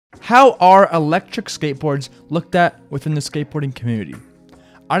How are electric skateboards looked at within the skateboarding community?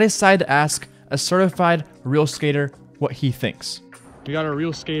 I decided to ask a certified real skater what he thinks. We got a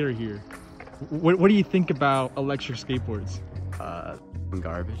real skater here. What do you think about electric skateboards?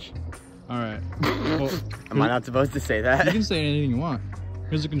 Garbage. Alright. Well, Am I not supposed to say that? you can say anything you want.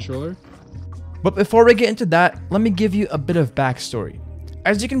 Here's the controller. But before we get into that, let me give you a bit of backstory.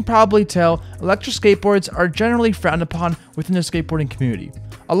 As you can probably tell, electric skateboards are generally frowned upon within the skateboarding community.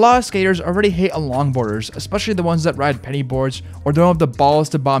 A lot of skaters already hate longboarders, especially the ones that ride penny boards or don't have the balls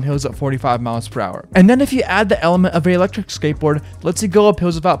to bomb hills at 45 miles per hour. And then if you add the element of an electric skateboard that lets you go up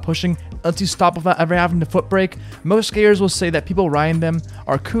hills without pushing, lets you stop without ever having to foot brake, most skaters will say that people riding them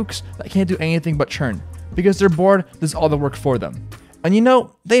are kooks that can't do anything but churn, because their board does all the work for them. And you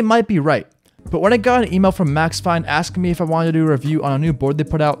know, they might be right. But when I got an email from maxfind asking me if I wanted to do a review on a new board they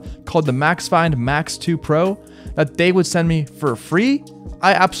put out called the maxfind Max 2 Pro that they would send me for free,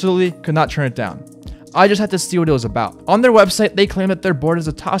 I absolutely could not turn it down. I just had to see what it was about. On their website, they claim that their board has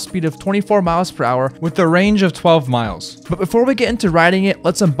a top speed of 24 miles per hour with a range of 12 miles. But before we get into riding it,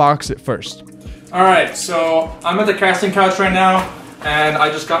 let's unbox it first. Alright, so I'm at the casting couch right now, and I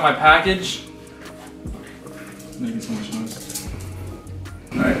just got my package. Making so much noise.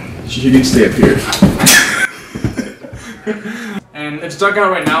 Alright, you can stay up here. And it's dark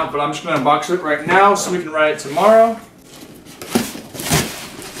out right now, but I'm just going to unbox it right now so we can ride it tomorrow.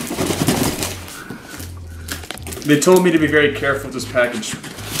 They told me to be very careful with this package,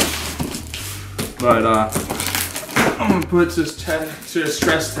 but I'm going to put it to a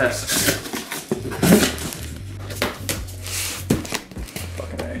stress test.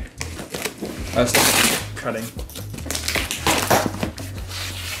 Fucking A. That's cutting.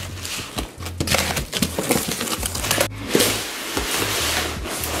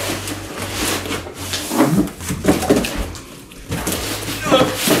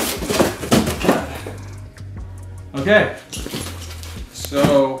 Okay,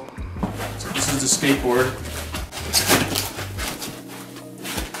 so this is the skateboard.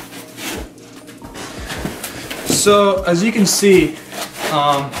 So as you can see,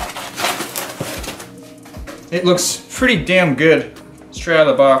 it looks pretty damn good straight out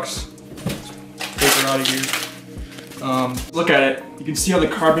of the box. Take it out of here. Look at it. You can see all the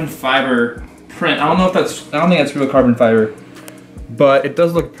carbon fiber print. I don't think that's real carbon fiber, but it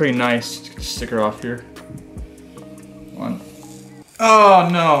does look pretty nice. Get the sticker off here. Oh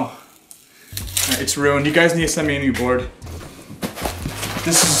no, it's ruined. You guys need to send me a new board.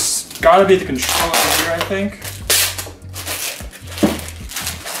 This has gotta be the controller here, I think.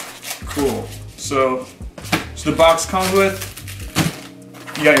 Cool. So the box comes with,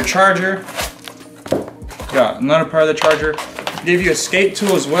 you got your charger, you got another part of the charger. They give you a skate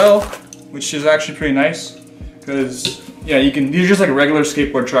tool as well, which is actually pretty nice, because yeah, these are just like regular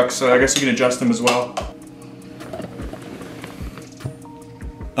skateboard trucks, so I guess you can adjust them as well.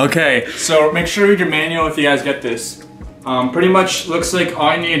 Okay, so make sure you read your manual if you guys get this. Pretty much looks like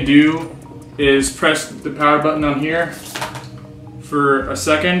all you need to do is press the power button on here for a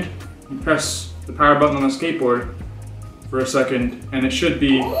second. You press the power button on the skateboard for a second, and it should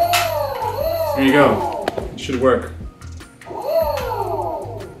be, there you go, it should work.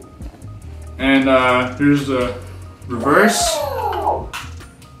 And here's the reverse,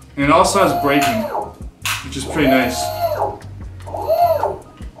 and it also has braking, which is pretty nice.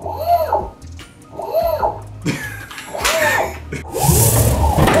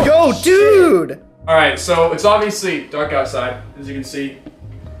 Yo, dude! Alright, so it's obviously dark outside, as you can see.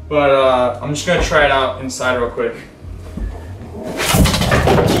 But I'm just gonna try it out inside real quick.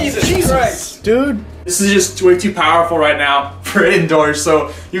 Jesus Christ! Dude! This is just way too powerful right now for indoors,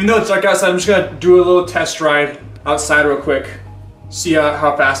 so even though it's dark outside, I'm just gonna do a little test ride outside real quick. See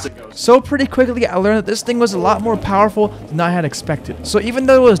how fast it goes. So pretty quickly I learned that this thing was a lot more powerful than I had expected. So even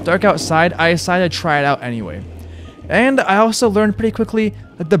though it was dark outside, I decided to try it out anyway. And I also learned pretty quickly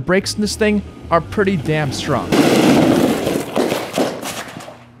that the brakes in this thing are pretty damn strong.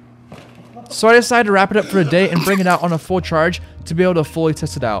 So I decided to wrap it up for a day and bring it out on a full charge to be able to fully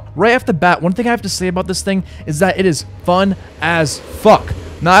test it out. Right off the bat, one thing I have to say about this thing is that it is fun as fuck.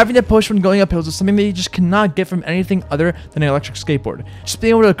 Not having to push when going up hills is something that you just cannot get from anything other than an electric skateboard. Just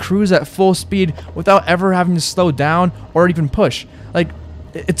being able to cruise at full speed without ever having to slow down or even push. Like,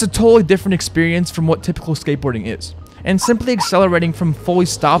 it's a totally different experience from what typical skateboarding is. And simply accelerating from fully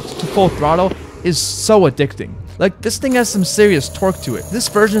stopped to full throttle is so addicting. Like, this thing has some serious torque to it. This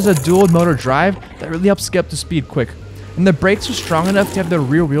version is a dual motor drive that really helps get up to speed quick. And the brakes are strong enough to have the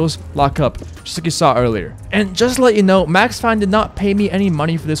rear wheels lock up, just like you saw earlier. And just to let you know, maxfind did not pay me any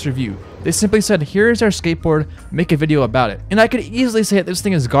money for this review. They simply said, here's our skateboard, make a video about it. And I could easily say that this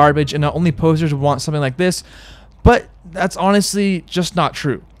thing is garbage and that only posers would want something like this, but that's honestly just not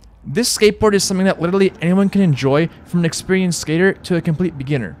true. This skateboard is something that literally anyone can enjoy, from an experienced skater to a complete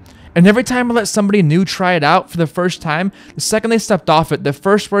beginner. And every time I let somebody new try it out for the first time, the second they stepped off it, the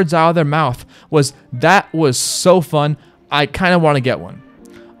first words out of their mouth was, "That was so fun, I kind of want to get one."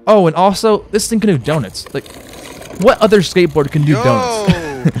 Oh, and also, this thing can do donuts. Like, what other skateboard can do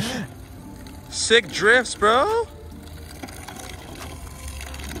donuts? Sick drifts, bro.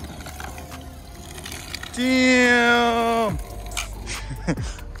 Damn.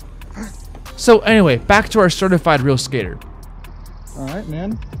 So anyway, back to our certified real skater. All right,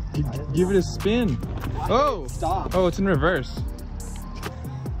 man. Give it a spin. Oh, Stop. Oh, it's in reverse.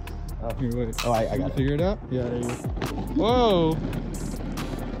 Here, wait. Oh, I got it. Figure it out? Yeah, there you go. Whoa.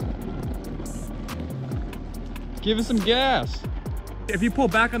 Give it some gas. If you pull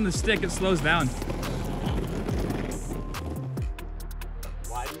back on the stick, it slows down.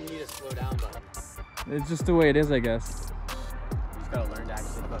 Why do you need a slow down button? It's just the way it is, I guess. You just gotta learn to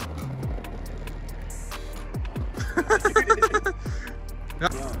actually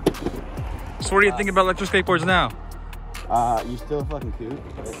So what do you think about electric skateboards now? You still a fucking kook,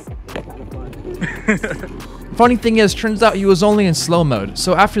 but it's kind of fun. Funny thing is, turns out he was only in slow mode.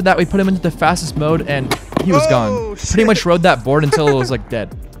 So after that, we put him into the fastest mode and he was gone. shit. Pretty much rode that board until it was like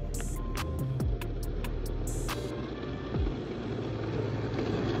dead.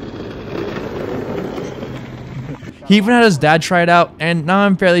 He even had his dad try it out, and now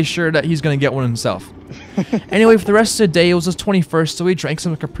I'm fairly sure that he's gonna get one himself. Anyway, for the rest of the day, it was his 21st, so we drank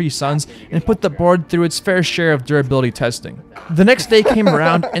some Capri Suns and put the board through its fair share of durability testing. The next day came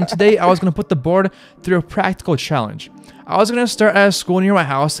around, and today I was going to put the board through a practical challenge. I was going to start at a school near my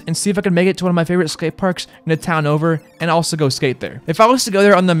house and see if I could make it to one of my favorite skate parks in the town over and also go skate there. If I was to go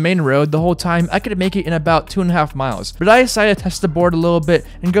there on the main road the whole time, I could make it in about 2.5 miles. But I decided to test the board a little bit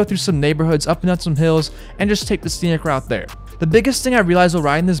and go through some neighborhoods, up and down some hills, and just take the scenic route there. The biggest thing I realized while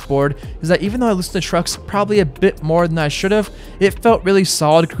riding this board is that even though I listened to trucks probably a bit more than I should have, it felt really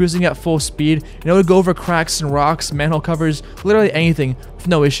solid cruising at full speed, and it would go over cracks and rocks, manhole covers, literally anything with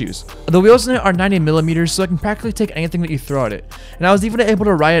no issues. The wheels in it are 90mm, so I can practically take anything that you throw at it. And I was even able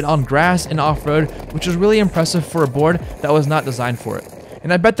to ride it on grass and off-road, which was really impressive for a board that was not designed for it.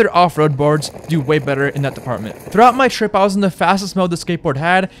 And I bet their off-road boards do way better in that department. Throughout my trip, I was in the fastest mode the skateboard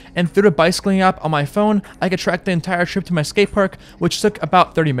had, and through the bicycling app on my phone, I could track the entire trip to my skate park, which took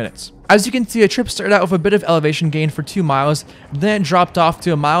about 30 minutes. As you can see, the trip started out with a bit of elevation gain for 2 miles, then it dropped off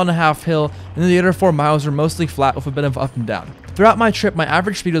to a 1.5 mile hill, and then the other 4 miles were mostly flat with a bit of up and down. Throughout my trip, my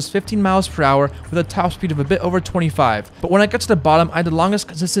average speed was 15 miles per hour with a top speed of a bit over 25, but when I got to the bottom, I had the longest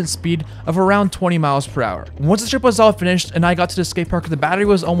consistent speed of around 20 miles per hour. Once the trip was all finished and I got to the skate park, the battery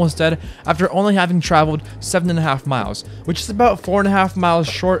was almost dead after only having traveled 7.5 miles, which is about 4.5 miles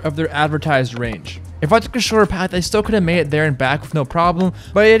short of their advertised range. If I took a shorter path, I still could have made it there and back with no problem,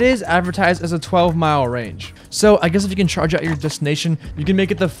 but it is advertised as a 12-mile range. So I guess if you can charge at your destination, you can make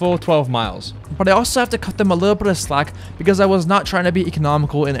it the full 12 miles. But I also have to cut them a little bit of slack because I was not trying to be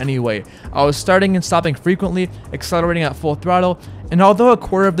economical in any way. I was starting and stopping frequently, accelerating at full throttle, and although a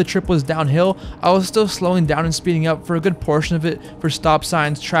quarter of the trip was downhill, I was still slowing down and speeding up for a good portion of it for stop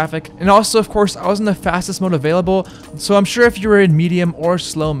signs, traffic, and also of course I was in the fastest mode available, so I'm sure if you were in medium or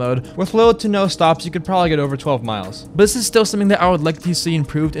slow mode, with little to no stops you could probably get over 12 miles. But this is still something that I would like to see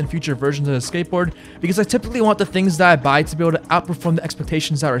improved in future versions of the skateboard, because I typically want the things that I buy to be able to outperform the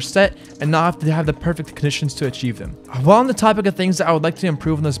expectations that are set and not have to have the perfect conditions to achieve them. While on the topic of things that I would like to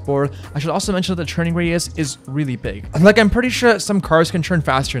improve on this board, I should also mention that the turning radius is really big. Like, I'm pretty sure that some cars can turn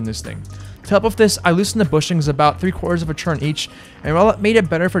faster in this thing. To help with this, I loosened the bushings about 3/4 of a turn each, and while it made it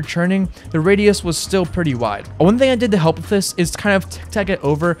better for turning, the radius was still pretty wide. One thing I did to help with this is kind of tic-tac it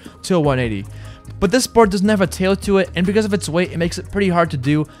over to a 180. But this board doesn't have a tail to it, and because of its weight, it makes it pretty hard to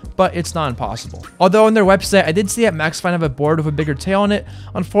do, but it's not impossible. Although on their website, I did see that maxfind have a board with a bigger tail on it.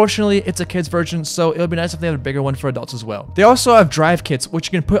 Unfortunately, it's a kid's version, so it would be nice if they had a bigger one for adults as well. They also have drive kits, which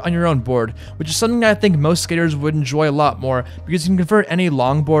you can put on your own board, which is something that I think most skaters would enjoy a lot more, because you can convert any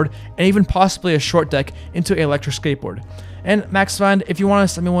long board, and even possibly a short deck, into an electric skateboard. And maxfind, if you want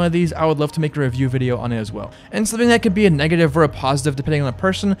to send me one of these, I would love to make a review video on it as well. And something that could be a negative or a positive depending on the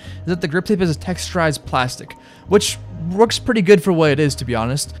person is that the Griptape is a texturized plastic, which works pretty good for what it is, to be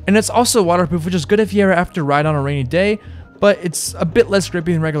honest. And it's also waterproof, which is good if you ever have to ride on a rainy day, but it's a bit less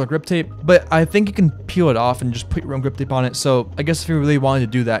grippy than regular Griptape. But I think you can peel it off and just put your own Griptape on it, so I guess if you really wanted to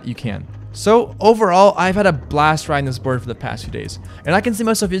do that, you can. So overall, I've had a blast riding this board for the past few days, and I can see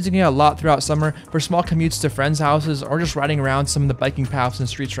myself using it a lot throughout summer for small commutes to friends' houses or just riding around some of the biking paths and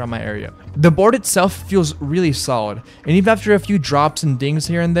streets around my area. The board itself feels really solid, and even after a few drops and dings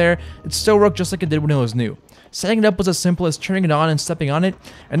here and there, it still worked just like it did when it was new. Setting it up was as simple as turning it on and stepping on it,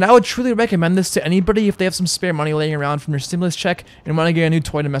 and I would truly recommend this to anybody if they have some spare money laying around from their stimulus check and want to get a new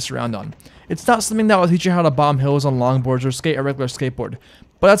toy to mess around on. It's not something that will teach you how to bomb hills on longboards or skate a regular skateboard,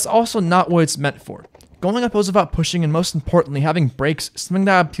 but that's also not what it's meant for. Going up hills without pushing, and most importantly having brakes, is something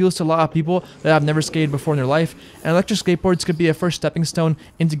that appeals to a lot of people that have never skated before in their life, and electric skateboards could be a first stepping stone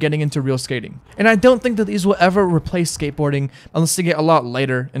into getting into real skating. And I don't think that these will ever replace skateboarding unless they get a lot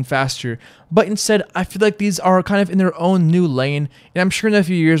lighter and faster, but instead I feel like these are kind of in their own new lane, and I'm sure in a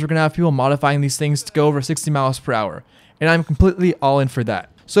few years we're going to have people modifying these things to go over 60 miles per hour, and I'm completely all in for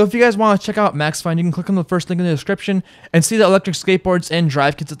that. So if you guys want to check out maxfind, you can click on the first link in the description and see the electric skateboards and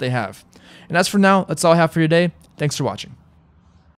drive kits that they have. And as for now, that's all I have for you today. Thanks for watching.